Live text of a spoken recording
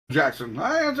Jackson.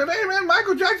 I said, hey man,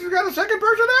 Michael Jackson's got a second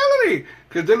personality.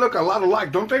 Because they look a lot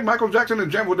alike, don't they? Michael Jackson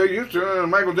and Jen, what they used to.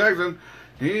 Michael Jackson,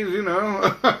 he's,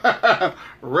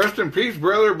 rest in peace,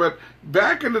 brother. But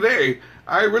back in the day,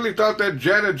 I really thought that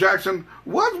Janet Jackson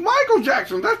was Michael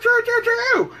Jackson. That's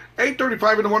true.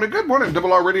 8:35 in the morning. Good morning,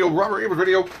 Double R Radio, Robert Rivas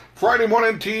Radio. Friday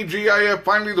morning, TGIF.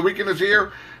 Finally, the weekend is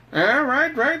here. All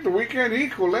right. The weekend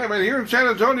equal. Man, here in San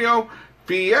Antonio,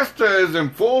 Fiesta is in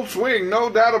full swing. No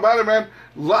doubt about it, man.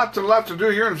 Lots and lots to do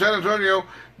here in San Antonio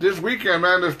this weekend,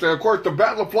 man. Of course, the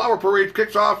Battle of Flower Parade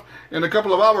kicks off in a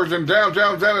couple of hours in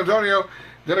downtown San Antonio.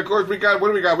 Then, of course, we got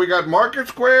We got Market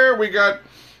Square. We got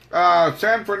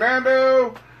San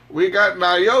Fernando. We got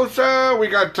Nyosa. We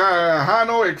got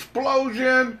Hano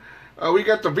Explosion. We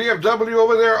got the VFW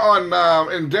over there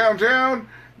in downtown.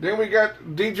 Then we got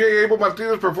DJ Abel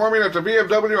Martinez performing at the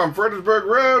VFW on Fredericksburg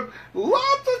Road.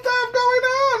 Lots of stuff going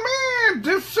on, man.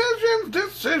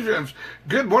 Decisions.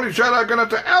 Good morning. Shout out going out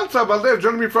to Elsa Valdez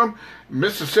joining me from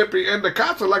Mississippi in the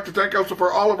Casa. I'd like to thank Elsa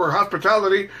for all of her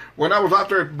hospitality when I was out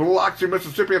there at Biloxi,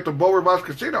 Mississippi at the Beau Rivas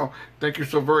Casino. Thank you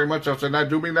so very much, Elsa. And I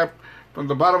do mean that from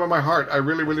the bottom of my heart. I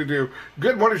really, really do.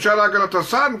 Good morning. Shout out going out to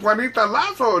San Juanita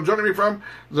Lazo joining me from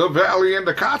the Valley in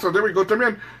the Casa. There we go.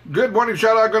 También. Good morning.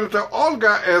 Shout out going out to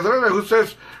Olga Ezra who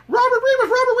says, Robert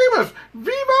Rivas,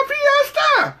 Viva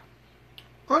Fiesta!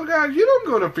 Olga, you don't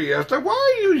go to Fiesta. Why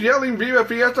are you yelling Viva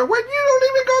Fiesta when you don't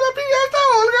even go to Fiesta,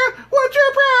 Olga? What's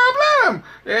your problem?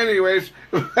 Anyways,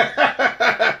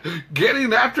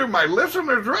 getting after my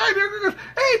listeners, right?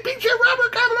 Hey, pinche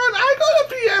Robert, come on, I go to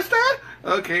Fiesta.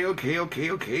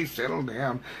 Okay, settle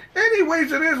down.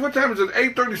 Anyways, it is, what time is it?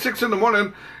 8:36 in the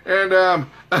morning, and,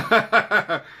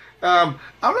 I'm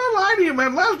not lying to you,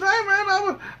 man. Last night,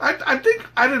 man, I think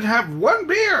I didn't have one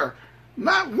beer.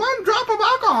 Not one drop of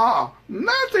alcohol.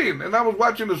 Nothing. And I was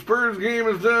watching the Spurs game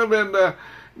and stuff, and,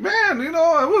 man, it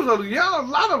was a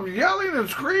lot of yelling and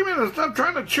screaming and stuff,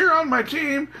 trying to cheer on my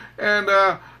team. And,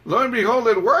 lo and behold,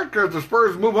 it worked because the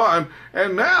Spurs move on.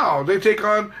 And now they take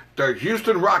on the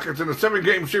Houston Rockets in a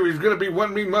 7-game series. It's going to be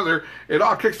one mean mother. It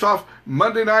all kicks off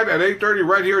Monday night at 8:30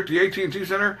 right here at the AT&T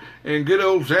Center in good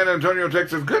old San Antonio,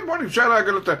 Texas. Good morning. Shout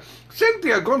out to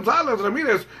Cynthia Gonzalez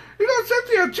Ramirez.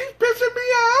 Cynthia, she's pissing me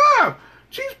off.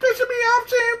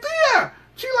 Cynthia.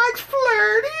 She likes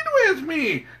flirting with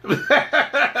me.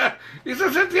 He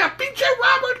says, Cynthia, pinche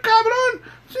Robert, cabrón.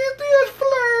 Cynthia's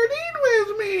flirting with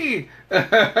me.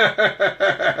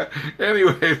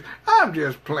 Anyways, I'm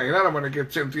just playing. I don't want to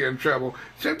get Cynthia in trouble.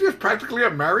 Cynthia's practically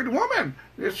a married woman.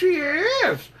 Yes, she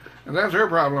is. And that's her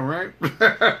problem, right?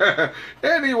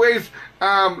 Anyways,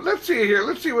 let's see here.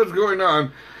 Let's see what's going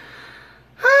on.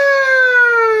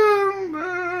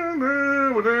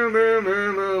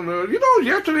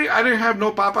 Yesterday I didn't have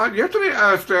no papa. Yesterday,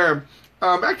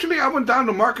 actually, I went down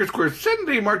to Market Square.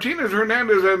 Cindy Martinez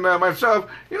Hernandez and myself,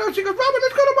 she goes, Robert,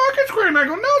 let's go to Market Square. And I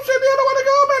go, no, Cindy, I don't want to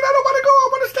go, man. I don't want to go. I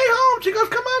want to stay home. She goes,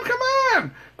 come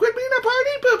on. Quit being a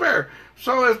party pooper.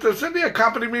 So as Cindy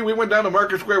accompanied me, we went down to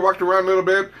Market Square, walked around a little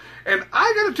bit. And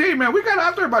I got to tell you, man, we got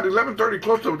out there about 11:30,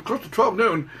 close to 12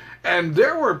 noon. And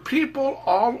there were people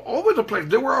all over the place.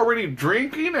 They were already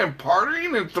drinking and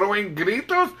partying and throwing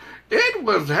gritos. It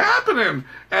was happening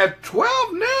at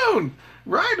 12 noon,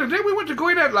 right? And then we went to go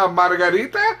eat at La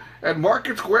Margarita at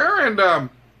Market Square, and there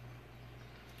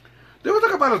was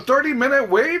like about a 30-minute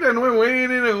wait, and we're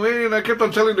waiting, and I kept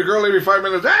on telling the girl every 5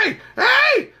 minutes, hey,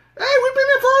 we've been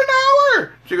here for an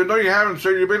hour. She goes, no, you haven't,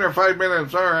 sir. You've been here 5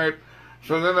 minutes. All right.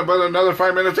 So then about another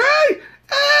 5 minutes, hey,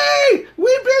 we've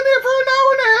been here for an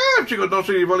hour and a half. She goes, no,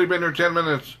 sir, you've only been here 10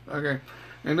 minutes. Okay.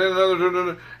 And then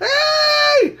another,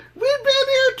 hey, we've been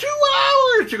here 2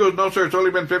 hours. She goes, no, sir, it's only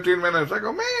been 15 minutes. I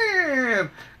go, man,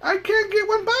 I can't get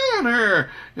one by on her.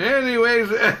 Anyways,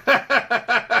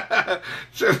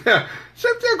 Cynthia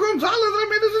Gonzalez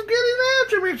Ramirez is getting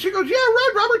after me. She goes, yeah,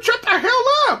 right, Robert, shut the hell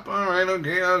up. All right,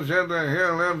 okay, I'll shut the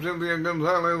hell up, Cynthia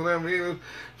Gonzalez Ramirez.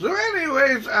 So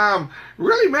anyways,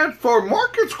 really, man, for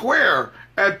Market Square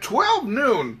at 12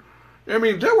 noon, I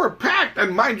mean, they were packed.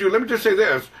 And mind you, let me just say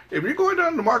this. If you're going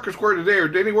down to Market Square today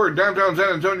or anywhere in downtown San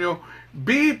Antonio,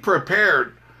 be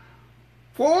prepared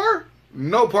for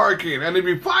no parking. And if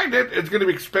you find it, it's going to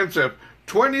be expensive.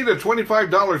 $20 to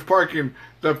 $25 parking.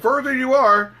 The further you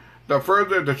are,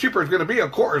 the cheaper it's going to be,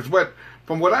 of course. But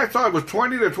from what I saw, it was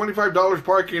 $20 to $25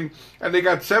 parking. And they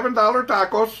got $7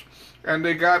 tacos. And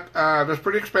they got, that's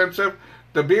pretty expensive.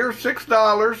 The beer,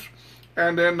 $6.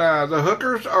 And then the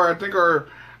hookers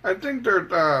I think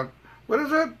they're, what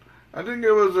is it? I think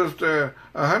it was just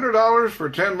 $100 for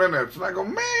 10 minutes. And I go,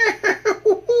 man,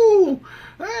 "Ooh,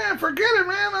 forget it,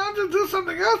 man. I'll just do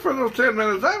something else for those 10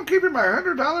 minutes. I'm keeping my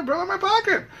 $100 bill in my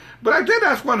pocket." But I did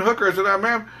ask one hooker. I said,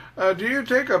 "Ma'am, do you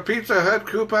take a Pizza Hut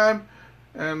coupon?"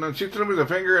 And she threw me the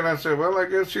finger, and I said, "Well, I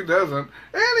guess she doesn't."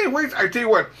 Anyways, I tell you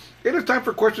what, it is time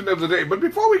for question of the day. But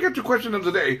before we get to question of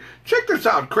the day, check this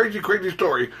out. Crazy, crazy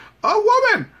story. A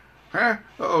woman. Huh?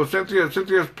 Uh-oh,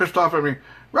 Cynthia's pissed off at me.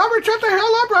 "Robert, shut the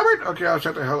hell up, Robert." Okay, I'll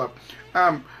shut the hell up.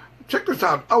 Check this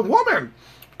out. A woman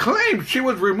claims she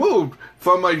was removed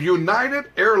from a United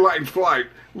Airlines flight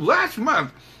last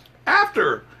month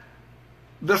after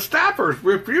the staffers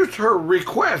refused her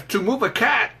request to move a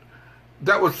cat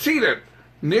that was seated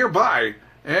nearby.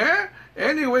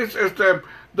 Anyways, the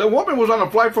woman was on a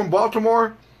flight from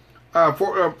Baltimore,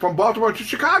 from Baltimore to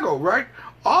Chicago, right?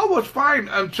 All was fine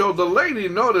until the lady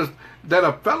noticed that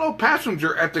a fellow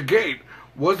passenger at the gate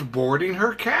was boarding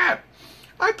her cat.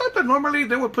 I thought that normally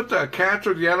they would put the cats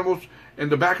or the animals in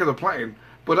the back of the plane,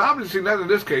 but obviously not in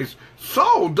this case.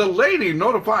 So the lady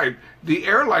notified the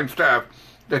airline staff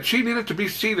that she needed to be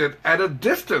seated at a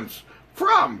distance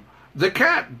from the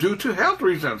cat due to health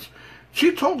reasons.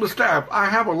 She told the staff, "I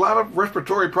have a lot of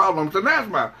respiratory problems and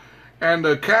asthma," and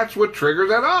the cats would trigger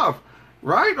that off.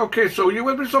 Right? Okay, so you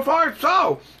with me so far?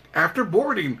 So, after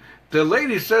boarding, the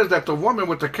lady says that the woman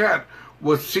with the cat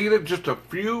was seated just a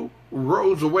few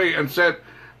rows away and said,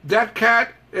 "That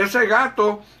cat, ese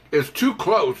gato, is too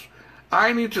close.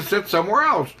 I need to sit somewhere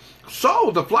else."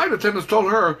 So, the flight attendants told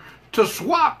her to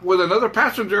swap with another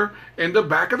passenger in the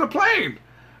back of the plane.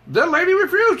 The lady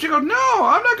refused. She goes, "No,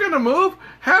 I'm not going to move.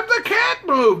 Have the cat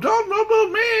move. Don't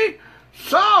move me."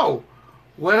 So,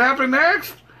 what happened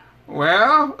next?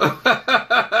 Well,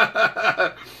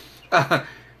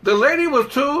 the lady was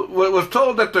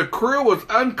told that the crew was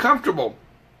uncomfortable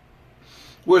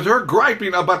with her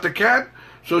griping about the cat,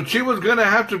 so she was going to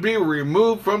have to be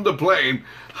removed from the plane.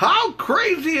 How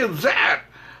crazy is that?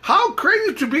 How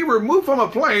crazy to be removed from a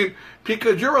plane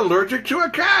because you're allergic to a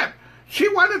cat. She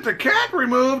wanted the cat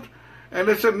removed, and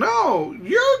they said, "No,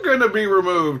 you're going to be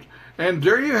removed." And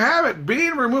there you have it,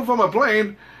 being removed from a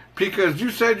plane because you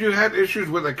said you had issues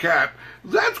with a cat.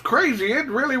 That's crazy. It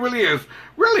really, really is.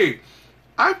 Really,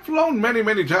 I've flown many,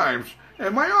 many times,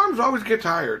 and my arms always get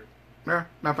tired. Yeah,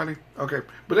 not funny? Okay.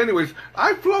 But anyways,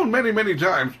 I've flown many, many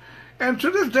times, and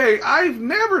to this day, I've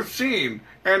never seen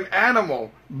an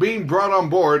animal being brought on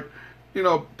board,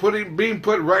 being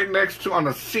put right next to on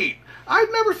a seat.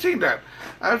 I've never seen that.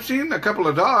 I've seen a couple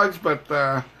of dogs, but,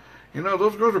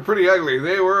 those girls are pretty ugly.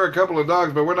 They were a couple of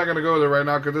dogs, but we're not going to go there right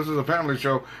now because this is a family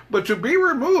show. But to be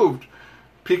removed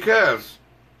because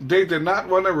they did not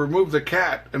want to remove the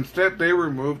cat. Instead, they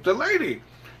removed the lady.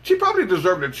 She probably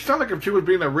deserved it. She sounded like if she was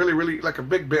being a really, really, like a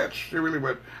big bitch. She really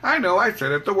would. I know, I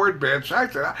said it, the word bitch. I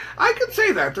said I can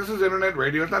say that. This is internet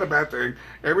radio. It's not a bad thing.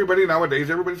 Everybody nowadays,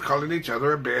 everybody's calling each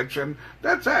other a bitch, and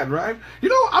that's sad, right? I'm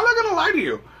not going to lie to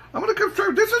you. I'm going to come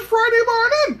straight. This is Friday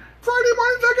morning. Friday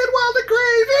mornings I get wild and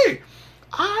crazy.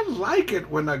 I like it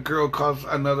when a girl calls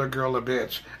another girl a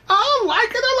bitch. I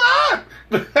like it a lot.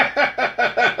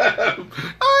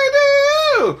 I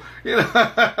do.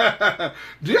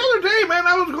 The other day, man,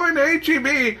 I was going to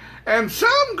HEB, and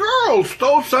some girl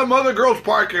stole some other girl's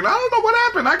parking. I don't know what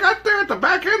happened. I got there at the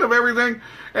back end of everything,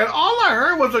 and all I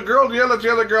heard was a girl yell at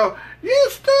the other girl, "You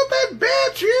stupid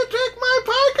bitch, you took my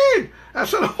parking." I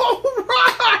said, "All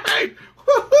right,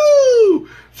 woohoo,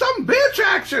 some bitch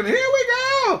action, here we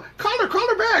go. Call her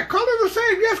back, call her the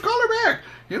same, yes, call her back.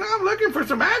 I'm looking for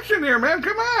some action here, man,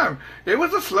 come on. It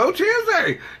was a slow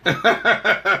Tuesday."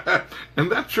 And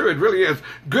that's true, it really is.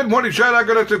 Good morning, shout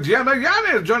out to Diana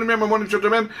Yanez, joining me on my morning show,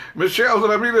 man, Michelle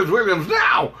Ramirez Williams.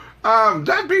 Now,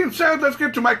 that being said, let's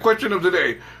get to my question of the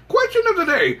day. Question of the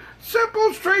day,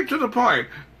 simple, straight to the point.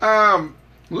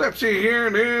 Let's see here.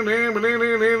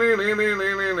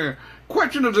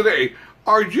 Question of the day.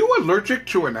 Are you allergic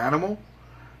to an animal?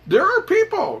 There are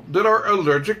people that are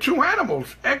allergic to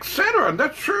animals, etc. And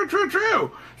that's true.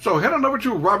 So head on over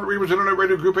to Robert Rivas Internet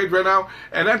Radio Group page right now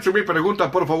and answer mi pregunta,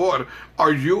 por favor.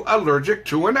 Are you allergic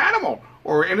to an animal?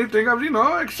 Or anything of,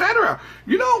 etc.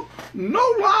 No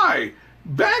lie.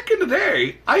 Back in the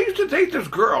day, I used to date this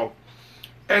girl.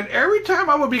 And every time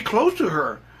I would be close to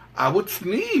her, I would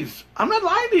sneeze. I'm not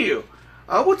lying to you.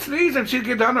 I would sneeze and she'd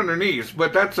get down on her knees,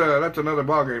 but that's another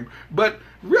ballgame. But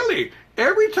really,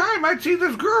 every time I'd see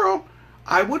this girl,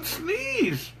 I would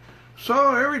sneeze.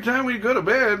 So every time we go to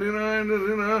bed,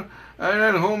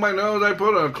 I'd hold my nose, I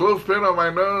put a clothespin on my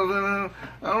nose.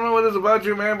 I don't know what it is about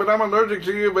you, man, but I'm allergic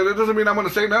to you, but it doesn't mean I'm going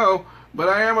to say no. But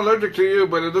I am allergic to you,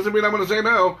 but it doesn't mean I'm going to say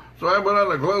no. So I put on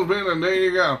the clothespin, and there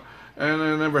you go. And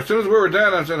then as soon as we were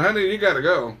done, I said, "Honey, you got to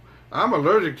go." I'm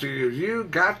allergic to you. You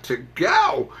got to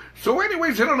go. So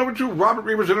anyways, head on over to Robert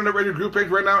Rivas Internet Radio group page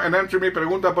right now and answer me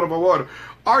pregunta, por favor.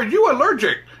 Are you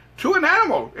allergic to an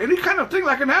animal? Any kind of thing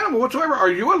like an animal whatsoever? Are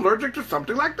you allergic to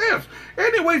something like this?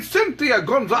 Anyway, Cynthia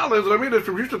Gonzalez Ramirez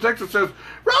from Houston, Texas says,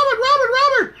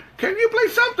 Robert, can you play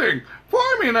something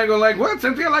for me? And I go like, what,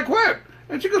 Cynthia, like what?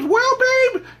 And she goes, well,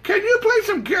 babe, can you play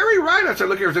some Gary Wright? I said,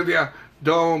 look here, Cynthia.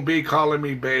 Don't be calling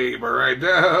me babe, all right?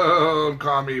 Don't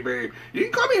call me babe. You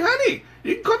can call me honey.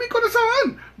 You can call me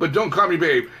corazón, but don't call me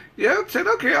babe. Yeah, I said,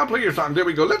 okay, I'll play your song. There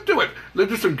we go. Let's do it.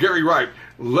 Let's do some Gary Wright.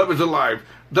 Love is Alive.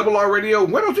 Double R Radio.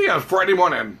 Buenos dias, Friday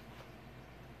morning.